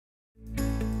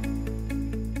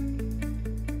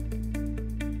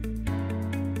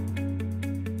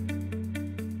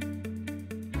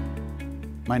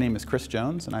My name is Chris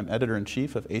Jones, and I'm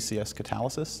Editor-in-Chief of ACS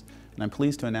Catalysis, and I'm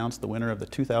pleased to announce the winner of the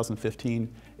 2015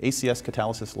 ACS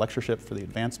Catalysis Lectureship for the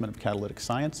Advancement of Catalytic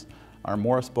Science are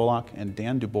Morris Bullock and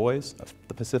Dan DuBois of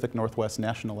the Pacific Northwest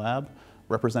National Lab,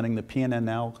 representing the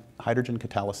PNNL hydrogen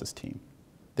catalysis team.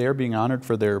 They are being honored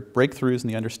for their breakthroughs in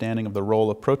the understanding of the role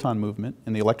of proton movement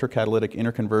in the electrocatalytic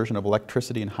interconversion of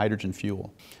electricity and hydrogen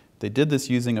fuel. They did this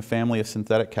using a family of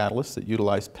synthetic catalysts that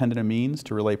utilize pentanamines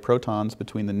to relay protons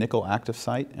between the nickel active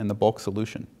site and the bulk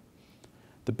solution.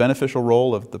 The beneficial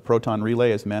role of the proton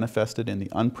relay is manifested in the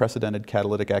unprecedented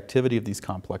catalytic activity of these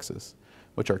complexes,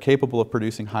 which are capable of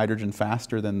producing hydrogen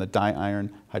faster than the diiron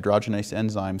hydrogenase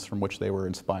enzymes from which they were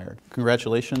inspired.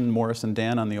 Congratulations, Morris and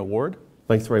Dan, on the award.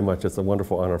 Thanks very much. It's a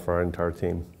wonderful honor for our entire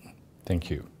team. Thank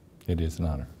you. It is an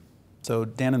honor. So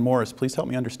Dan and Morris, please help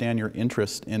me understand your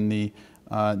interest in the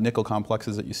nickel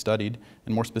complexes that you studied,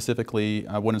 and more specifically,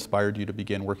 what inspired you to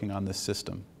begin working on this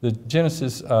system? The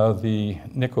genesis of the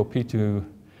nickel P2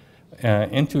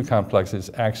 N2 complexes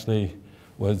actually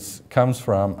comes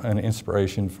from an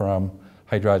inspiration from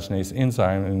hydrogenase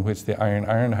enzyme, in which the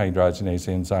iron-iron hydrogenase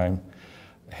enzyme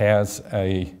has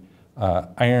a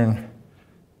iron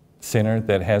center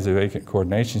that has a vacant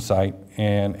coordination site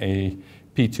and a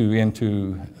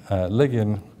P2N2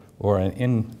 ligand, or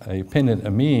a pendant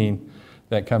amine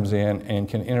that comes in and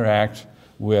can interact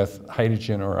with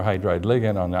hydrogen or a hydride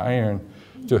ligand on the iron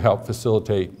to help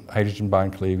facilitate hydrogen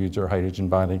bond cleavage or hydrogen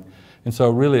bonding. And so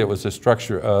really it was the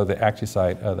structure of the active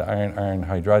site of the iron-iron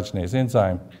hydrogenase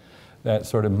enzyme that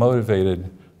sort of motivated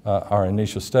our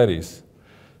initial studies.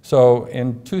 So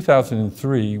in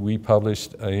 2003, we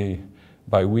published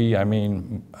by we, I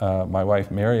mean my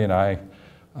wife Mary and I,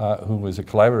 who was a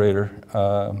collaborator,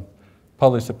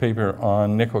 published a paper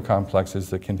on nickel complexes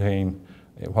that contain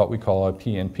what we call a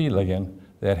PNP ligand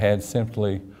that had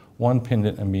simply one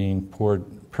pendant amine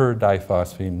per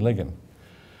diphosphine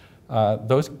ligand.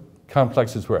 Those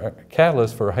complexes were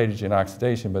catalysts for hydrogen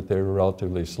oxidation, but they were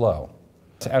relatively slow.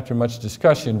 After much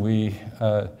discussion, we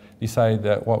decided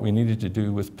that what we needed to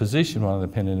do was position one of the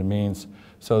pendant amines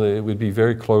so that it would be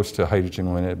very close to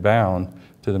hydrogen when it bound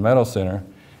to the metal center.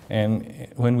 And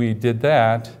when we did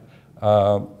that,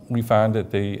 we found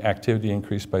that the activity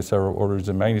increased by several orders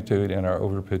of magnitude, and our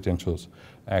overpotentials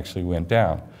actually went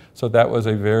down. So that was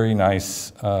a very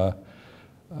nice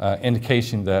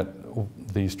indication that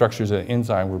the structures of the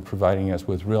enzyme were providing us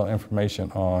with real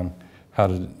information on how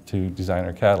to design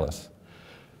our catalysts.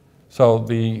 So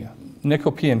the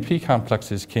nickel PNP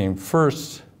complexes came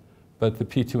first, but the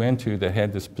P2N2 that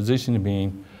had this position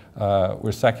amine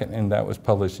were second, and that was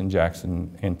published in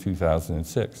Jackson in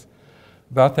 2006.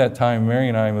 About that time, Mary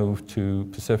and I moved to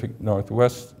Pacific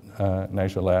Northwest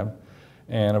National Lab,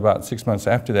 and about 6 months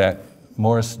after that,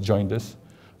 Morris joined us,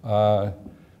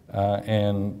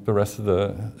 and the rest of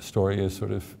the story is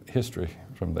sort of history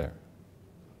from there.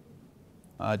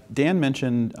 Dan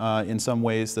mentioned in some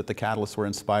ways that the catalysts were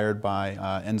inspired by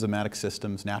enzymatic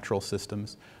systems, natural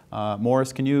systems.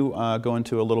 Morris, can you go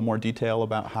into a little more detail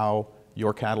about how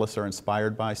your catalysts are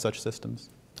inspired by such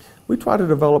systems? We try to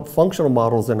develop functional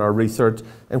models in our research,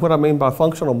 and what I mean by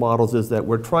functional models is that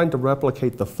we're trying to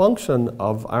replicate the function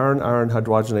of iron-iron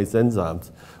hydrogenase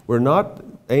enzymes. We're not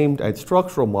aimed at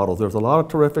structural models. There's a lot of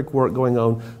terrific work going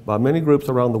on by many groups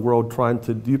around the world trying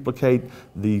to duplicate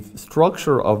the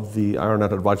structure of the iron-iron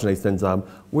hydrogenase enzyme.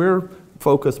 We're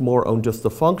focused more on just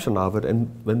the function of it,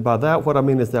 and by that what I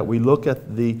mean is that we look at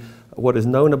what is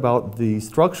known about the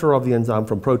structure of the enzyme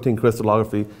from protein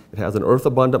crystallography. It has an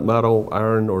earth-abundant metal,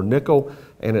 iron or nickel,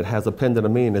 and it has a pendant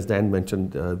amine, as Dan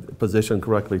mentioned, positioned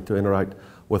correctly to interact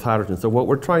with hydrogen. So what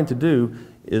we're trying to do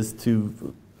is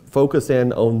to focus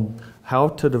in on how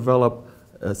to develop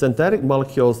synthetic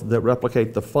molecules that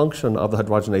replicate the function of the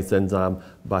hydrogenase enzyme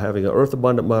by having an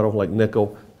earth-abundant metal like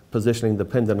nickel, positioning the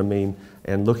pendant amine,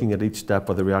 and looking at each step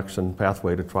of the reaction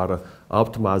pathway to try to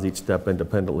optimize each step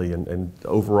independently and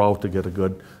overall to get a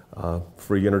good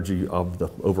free energy of the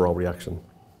overall reaction.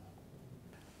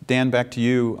 Dan, back to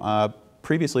you.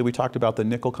 Previously we talked about the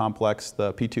nickel complex,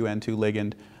 the P2N2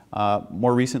 ligand.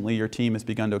 More recently your team has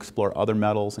begun to explore other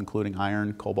metals, including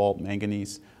iron, cobalt,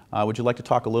 manganese. Would you like to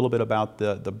talk a little bit about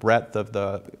the breadth of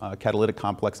the catalytic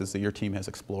complexes that your team has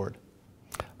explored?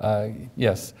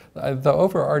 Yes. The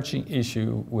overarching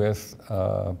issue with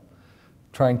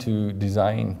trying to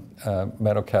design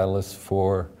metal catalysts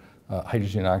for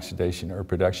hydrogen oxidation or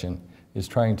production is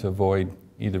trying to avoid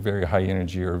either very high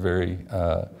energy or very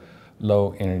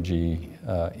low energy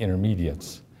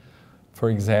intermediates. For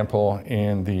example,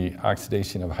 in the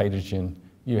oxidation of hydrogen,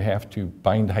 you have to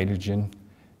bind hydrogen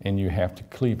and you have to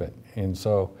cleave it. And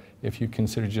so if you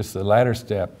consider just the latter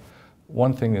step,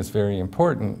 one thing that's very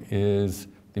important is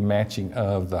the matching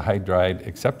of the hydride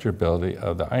acceptorability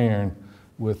of the iron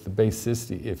with the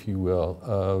basicity, if you will,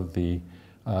 of the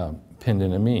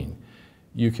pentanamine.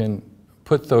 You can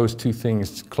put those two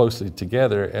things closely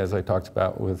together, as I talked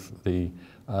about with the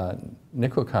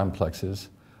nickel complexes,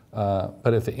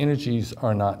 but if the energies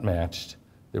are not matched,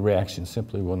 the reaction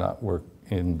simply will not work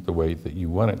in the way that you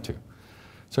want it to.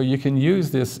 So you can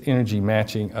use this energy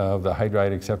matching of the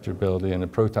hydride acceptorability and the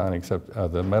proton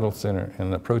the metal center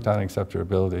and the proton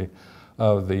acceptorability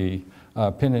of the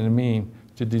pentanamine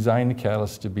to design the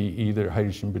catalyst to be either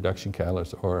hydrogen production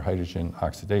catalyst or hydrogen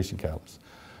oxidation catalyst.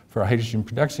 For a hydrogen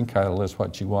production catalyst,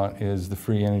 what you want is the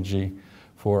free energy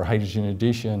for hydrogen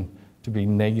addition to be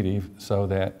negative so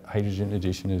that hydrogen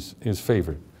addition is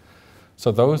favored.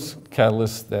 So those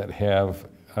catalysts that have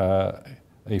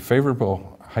a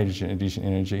favorable hydrogen addition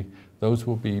energy, those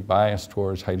will be biased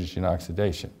towards hydrogen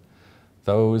oxidation.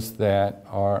 Those that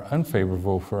are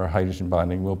unfavorable for hydrogen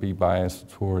bonding will be biased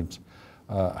towards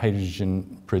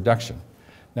hydrogen production.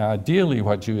 Now, ideally,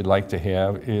 what you would like to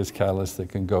have is catalysts that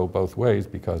can go both ways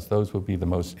because those will be the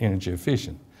most energy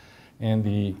efficient. And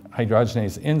the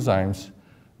hydrogenase enzymes,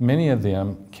 many of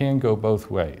them can go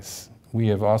both ways. We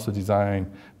have also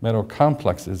designed metal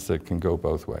complexes that can go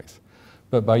both ways.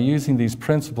 But by using these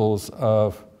principles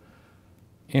of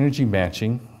energy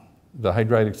matching, the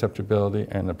hydride acceptability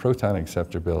and the proton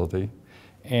acceptability,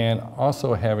 and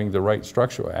also having the right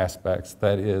structural aspects,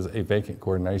 that is a vacant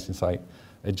coordination site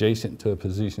adjacent to a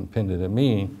position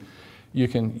pentanamine, you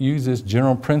can use this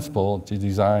general principle to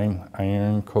design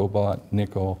iron, cobalt,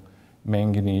 nickel,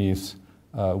 manganese.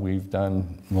 We've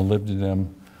done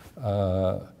molybdenum,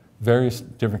 various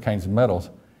different kinds of metals.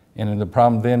 And then the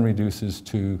problem then reduces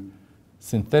to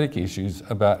synthetic issues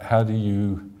about how do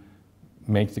you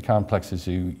make the complexes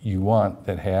you want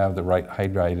that have the right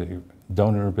hydride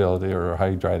donorability or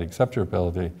hydride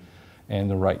acceptorability and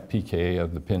the right pKa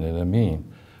of the pentanamine.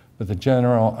 But the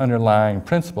general underlying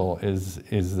principle is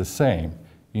the same.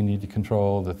 You need to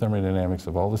control the thermodynamics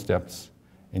of all the steps,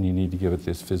 and you need to give it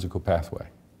this physical pathway.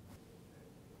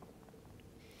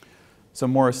 So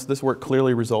Morris, this work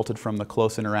clearly resulted from the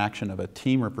close interaction of a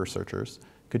team of researchers.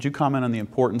 Could you comment on the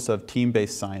importance of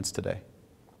team-based science today?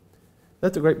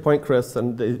 That's a great point, Chris,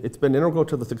 and it's been integral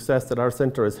to the success that our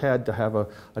center has had to have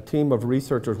a team of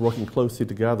researchers working closely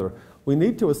together. We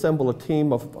need to assemble a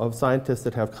team of scientists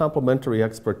that have complementary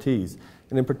expertise.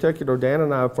 And in particular, Dan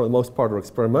and I, for the most part, are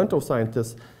experimental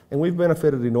scientists, and we've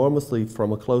benefited enormously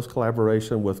from a close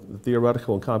collaboration with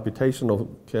theoretical and computational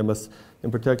chemists, in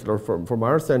particular from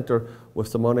our center with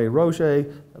Simone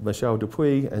Roger, Michel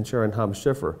Dupuis, and Sharon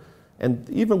Hamm-Schiffer. And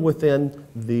even within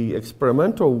the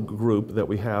experimental group that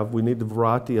we have, we need a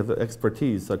variety of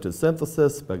expertise, such as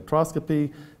synthesis,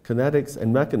 spectroscopy, kinetics,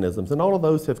 and mechanisms. And all of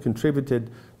those have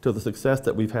contributed to the success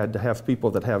that we've had to have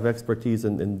people that have expertise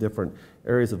in different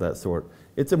areas of that sort.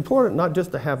 It's important not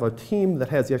just to have a team that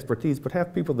has the expertise, but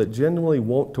have people that genuinely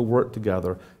want to work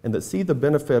together and that see the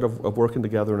benefit of working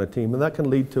together in a team. And that can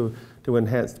lead to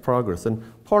enhanced progress. And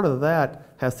part of that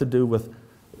has to do with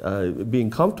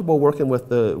being comfortable working with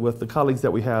the colleagues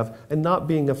that we have and not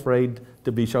being afraid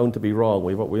to be shown to be wrong.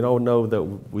 We all know that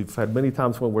we've had many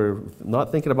times when we're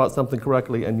not thinking about something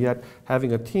correctly, and yet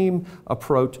having a team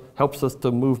approach helps us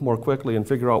to move more quickly and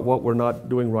figure out what we're not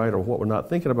doing right or what we're not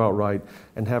thinking about right,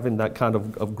 and having that kind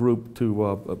of group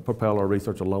to propel our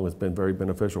research along has been very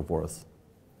beneficial for us.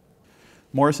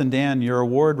 Morris and Dan, your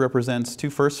award represents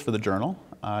two firsts for the journal.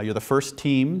 You're the first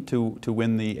team to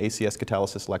win the ACS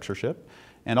Catalysis Lectureship.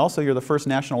 And also, you're the first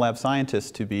National Lab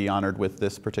scientist to be honored with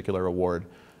this particular award.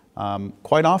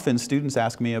 Quite often, students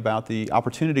ask me about the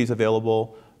opportunities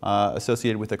available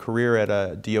associated with a career at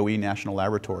a DOE national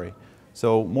laboratory.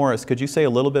 So, Morris, could you say a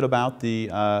little bit about the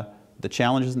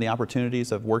challenges and the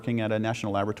opportunities of working at a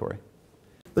national laboratory?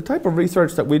 The type of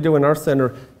research that we do in our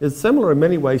center is similar in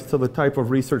many ways to the type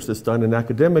of research that's done in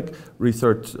academic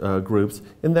research groups,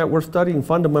 in that we're studying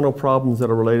fundamental problems that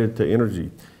are related to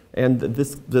energy. And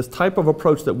this type of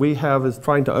approach that we have is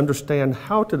trying to understand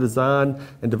how to design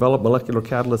and develop molecular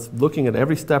catalysts, looking at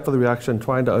every step of the reaction,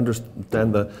 trying to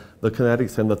understand the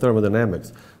kinetics and the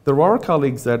thermodynamics. There are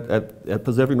colleagues at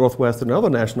Pacific Northwest and other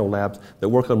national labs that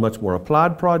work on much more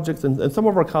applied projects, and some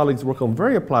of our colleagues work on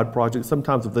very applied projects,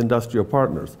 sometimes with industrial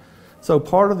partners. So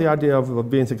part of the idea of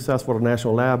being successful at a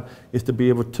national lab is to be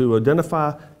able to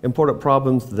identify important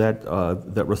problems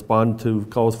that respond to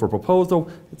calls for proposal,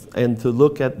 and to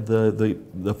look at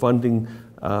the funding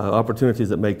opportunities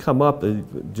that may come up,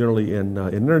 generally in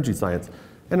energy science.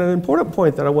 And an important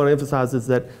point that I want to emphasize is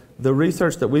that the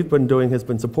research that we've been doing has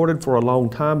been supported for a long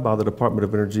time by the Department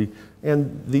of Energy,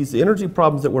 and these energy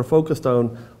problems that we're focused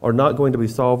on are not going to be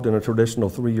solved in a traditional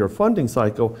 3-year funding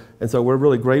cycle, and so we're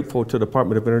really grateful to the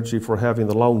Department of Energy for having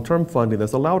the long-term funding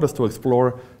that's allowed us to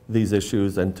explore these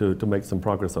issues and to make some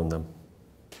progress on them.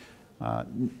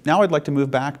 Now I'd like to move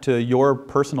back to your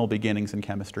personal beginnings in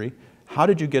chemistry. How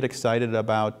did you get excited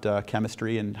about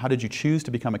chemistry, and how did you choose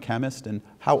to become a chemist, and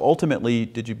how ultimately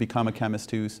did you become a chemist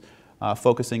who's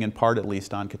focusing in part at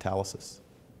least on catalysis?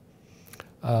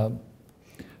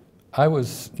 I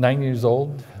was 9 years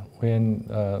old when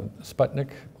Sputnik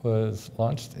was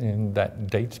launched, and that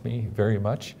dates me very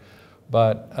much.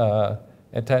 But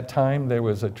at that time, there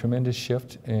was a tremendous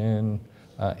shift in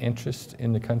interest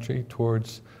in the country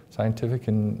towards scientific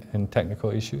and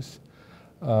technical issues.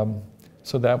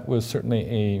 So that was certainly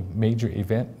a major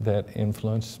event that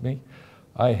influenced me.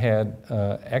 I had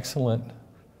excellent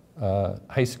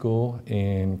high school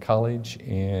and college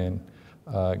and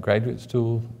graduate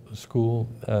school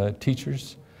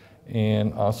teachers,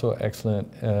 and also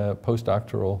excellent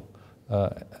postdoctoral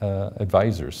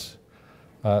advisors.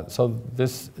 So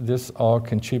this all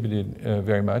contributed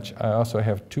very much. I also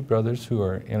have 2 brothers who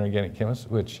are inorganic chemists,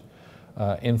 which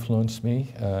influenced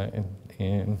me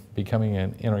in becoming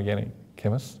an inorganic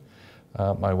chemist.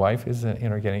 My wife is an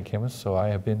inorganic chemist, so I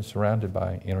have been surrounded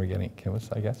by inorganic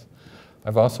chemists, I guess.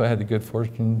 I've also had the good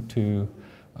fortune to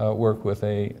work with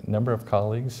a number of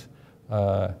colleagues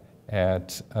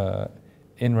at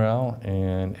NREL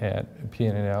and at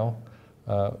PNNL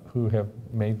who have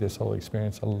made this whole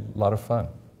experience a lot of fun.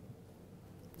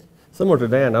 Similar to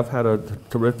Dan, I've had a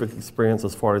terrific experience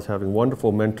as far as having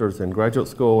wonderful mentors in graduate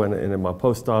school and in my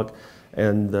postdoc,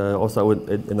 and also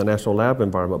in the national lab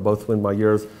environment, both in my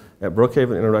years at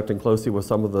Brookhaven, interacting closely with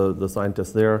some of the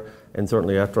scientists there, and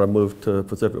certainly after I moved to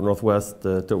Pacific Northwest,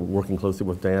 to working closely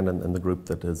with Dan and the group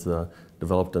that is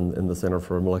developed in the Center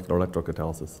for Molecular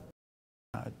Electrocatalysis.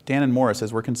 Dan and Morris,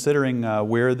 as we're considering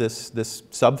where this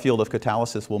subfield of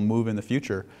catalysis will move in the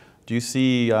future, do you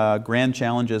see grand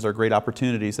challenges or great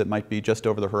opportunities that might be just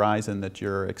over the horizon that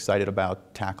you're excited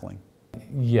about tackling?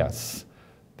 Yes.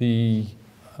 The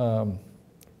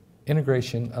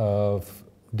integration of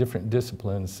different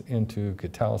disciplines into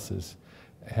catalysis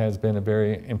has been a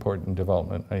very important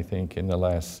development, I think, in the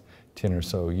last 10 or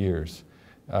so years.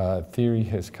 Theory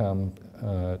has come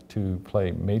to play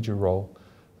a major role.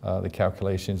 The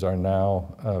calculations are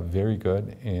now very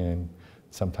good and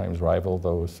sometimes rival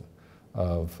those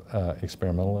of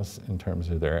experimentalists in terms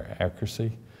of their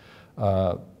accuracy.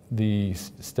 The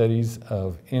studies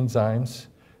of enzymes,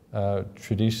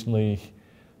 traditionally,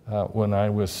 when I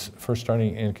was first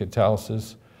starting in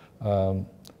catalysis,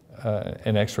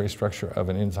 an X-ray structure of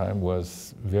an enzyme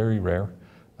was very rare.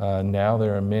 Now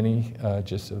there are many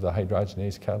just of the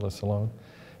hydrogenase catalyst alone,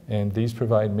 and these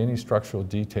provide many structural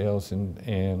details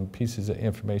and pieces of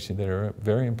information that are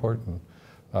very important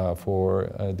for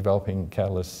developing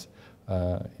catalysts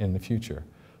in the future.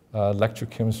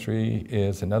 Electrochemistry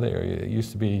is another area that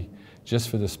used to be just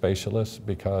for the spatialists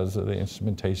because of the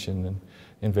instrumentation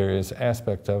and various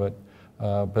aspects of it,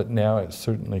 but now it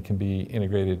certainly can be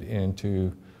integrated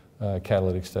into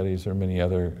catalytic studies or many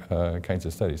other kinds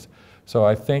of studies. So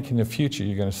I think in the future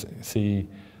you're going to see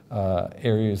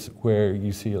areas where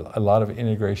you see a lot of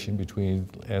integration between,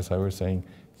 as I was saying,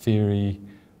 theory,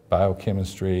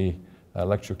 biochemistry,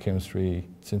 electrochemistry,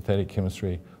 synthetic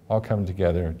chemistry, all come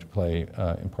together to play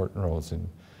important roles in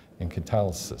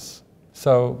catalysis.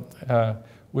 So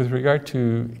with regard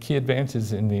to key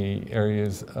advances in the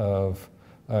areas of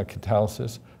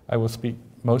catalysis, I will speak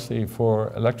mostly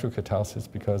for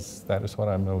electrocatalysis because that is what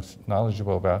I'm most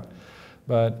knowledgeable about.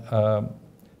 But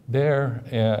there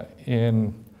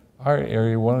in our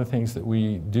area, one of the things that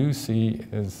we do see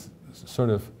is sort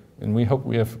of, and we hope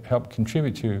we have helped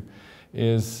contribute to,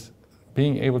 is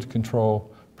being able to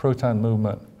control proton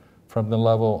movement from the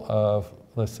level of,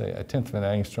 let's say, 1/10 of an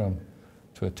angstrom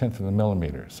to 1/10 of a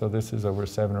millimeter. So this is over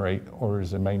 7 or 8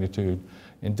 orders of magnitude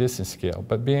in distance scale.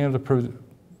 But being able to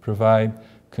provide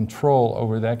control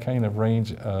over that kind of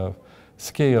range of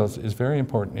scales is very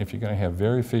important if you're going to have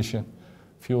very efficient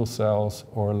fuel cells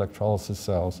or electrolysis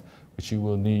cells, which you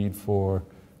will need for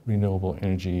renewable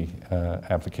energy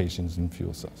applications in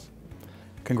fuel cells.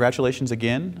 Congratulations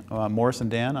again, Morris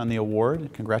and Dan, on the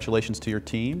award. Congratulations to your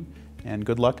team, and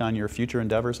good luck on your future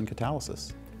endeavors in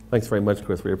catalysis. Thanks very much,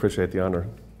 Chris. We appreciate the honor.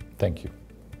 Thank you.